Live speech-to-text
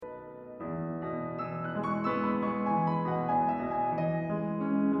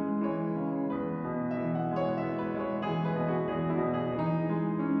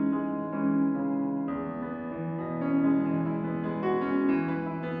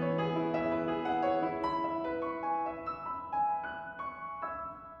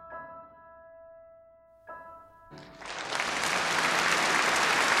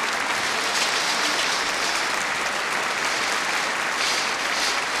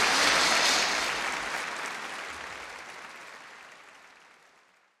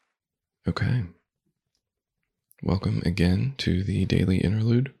Okay, welcome again to the daily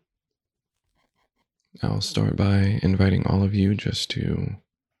interlude. I'll start by inviting all of you just to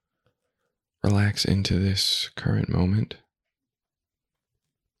relax into this current moment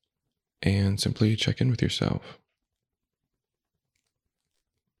and simply check in with yourself.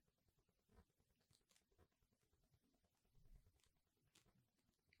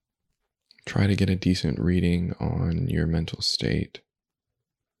 Try to get a decent reading on your mental state,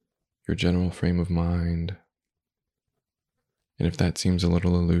 your general frame of mind, and if that seems a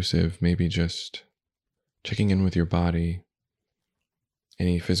little elusive, maybe just checking in with your body,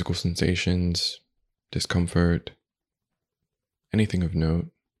 any physical sensations, discomfort, anything of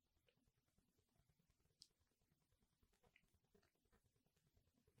note.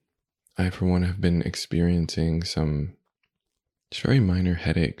 I, for one, have been experiencing some just very minor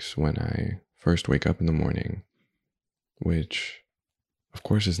headaches when I first wake up in the morning, which, of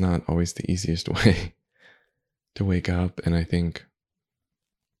course, is not always the easiest way to wake up. And I think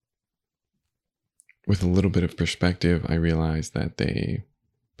with a little bit of perspective, I realize that they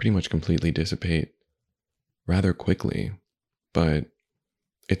pretty much completely dissipate rather quickly. But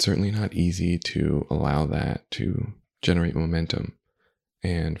it's certainly not easy to allow that to generate momentum.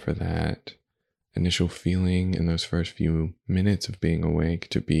 And for that initial feeling in those first few minutes of being awake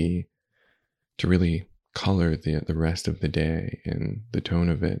to really color the rest of the day and the tone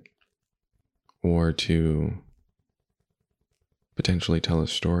of it, or to potentially tell a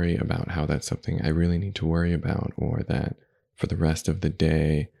story about how that's something I really need to worry about, or that for the rest of the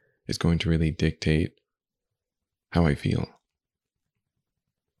day is going to really dictate how I feel.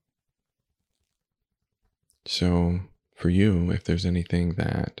 So for you, if there's anything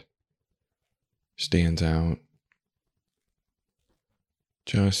that stands out,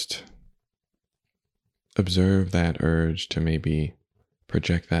 just observe that urge to maybe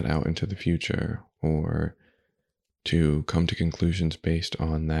project that out into the future, or to come to conclusions based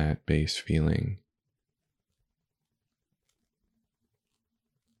on that base feeling.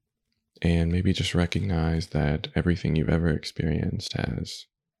 And maybe just recognize that everything you've ever experienced has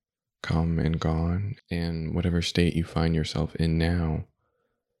come and gone, and whatever state you find yourself in now,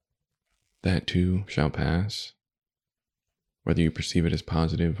 that too shall pass, whether you perceive it as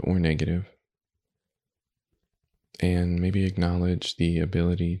positive or negative. And maybe acknowledge the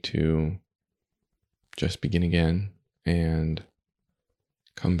ability to just begin again and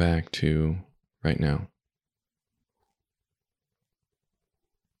come back to right now.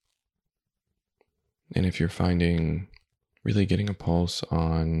 And if you're finding really getting a pulse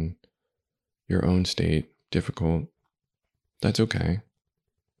on your own state difficult, that's okay.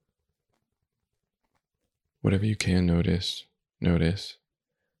 Whatever you can notice, notice.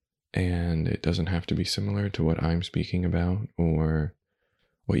 And it doesn't have to be similar to what I'm speaking about or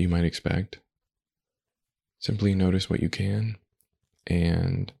what you might expect. Simply notice what you can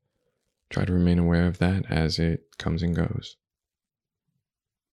and try to remain aware of that as it comes and goes.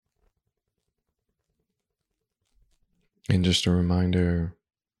 And just a reminder,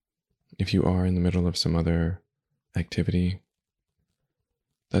 if you are in the middle of some other activity,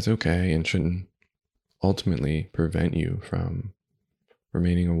 that's okay and shouldn't ultimately prevent you from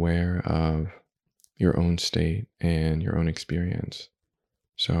remaining aware of your own state and your own experience.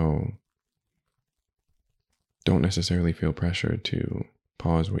 So don't necessarily feel pressured to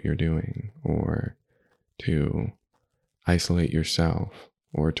pause what you're doing, or to isolate yourself,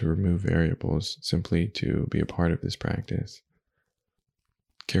 or to remove variables simply to be a part of this practice.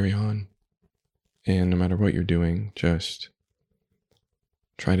 Carry on. And no matter what you're doing, just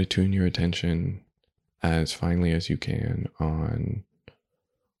try to tune your attention as finely as you can on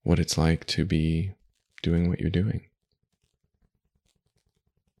what it's like to be doing what you're doing.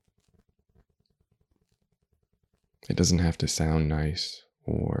 It doesn't have to sound nice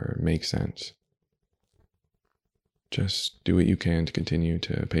or make sense. Just do what you can to continue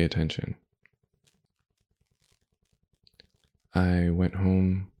to pay attention. I went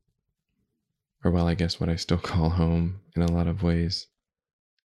home, or well, I guess what I still call home in a lot of ways.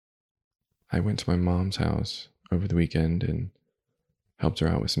 I went to my mom's house over the weekend and helped her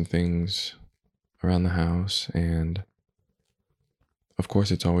out with some things around the house. And of course,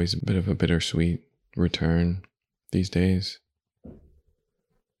 it's always a bit of a bittersweet return these days.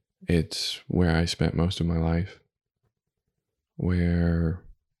 It's where I spent most of my life, where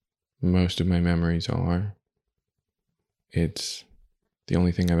most of my memories are. It's the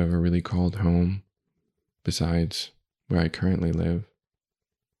only thing I've ever really called home besides where I currently live.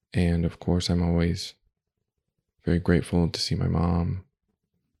 And of course, I'm always very grateful to see my mom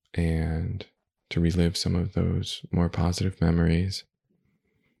and to relive some of those more positive memories.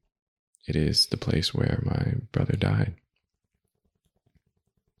 it is the place where my brother died.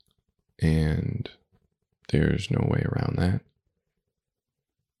 And there's no way around that.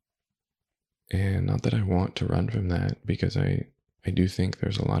 And not that I want to run from that, because I do think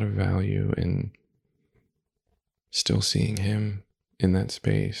there's a lot of value in still seeing him in that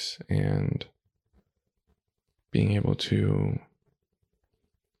space and being able to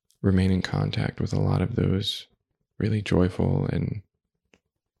remain in contact with a lot of those really joyful and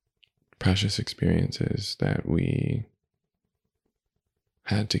precious experiences that we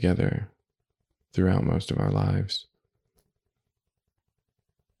had together throughout most of our lives.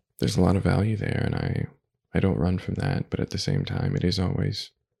 There's a lot of value there, and I don't run from that, but at the same time, it is always,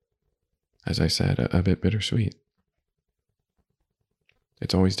 as I said, a bit bittersweet.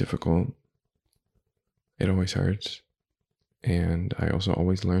 It's always difficult. It always hurts. And I also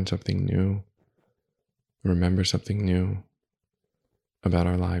always learn something new, remember something new about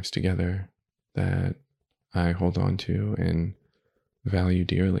our lives together that I hold on to and value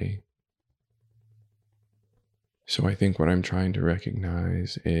dearly. So I think what I'm trying to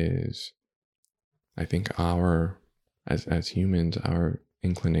recognize is, I think as humans, our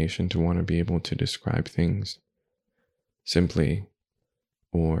inclination to want to be able to describe things simply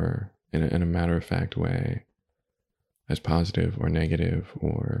or in a matter of fact way as positive or negative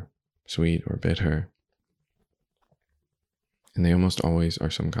or sweet or bitter. And they almost always are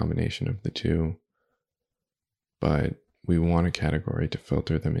some combination of the two, but we want a category to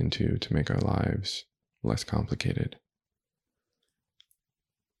filter them into to make our lives less complicated.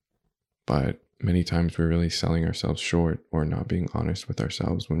 But many times we're really selling ourselves short or not being honest with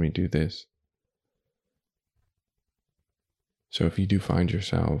ourselves when we do this. So if you do find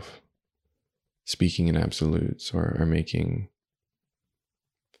yourself speaking in absolutes or making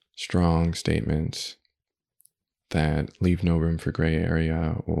strong statements that leave no room for gray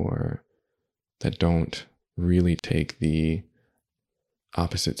area or that don't really take the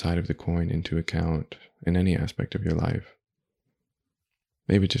opposite side of the coin into account in any aspect of your life,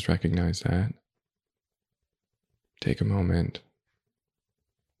 maybe just recognize that. Take a moment.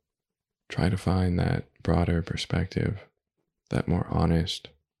 Try to find that broader perspective, that more honest,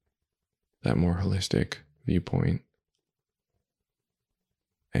 that more holistic viewpoint,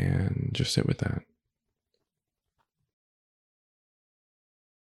 and just sit with that.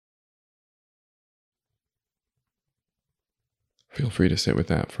 Feel free to sit with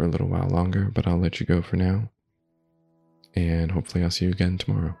that for a little while longer, but I'll let you go for now. And hopefully I'll see you again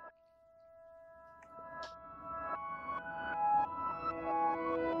tomorrow.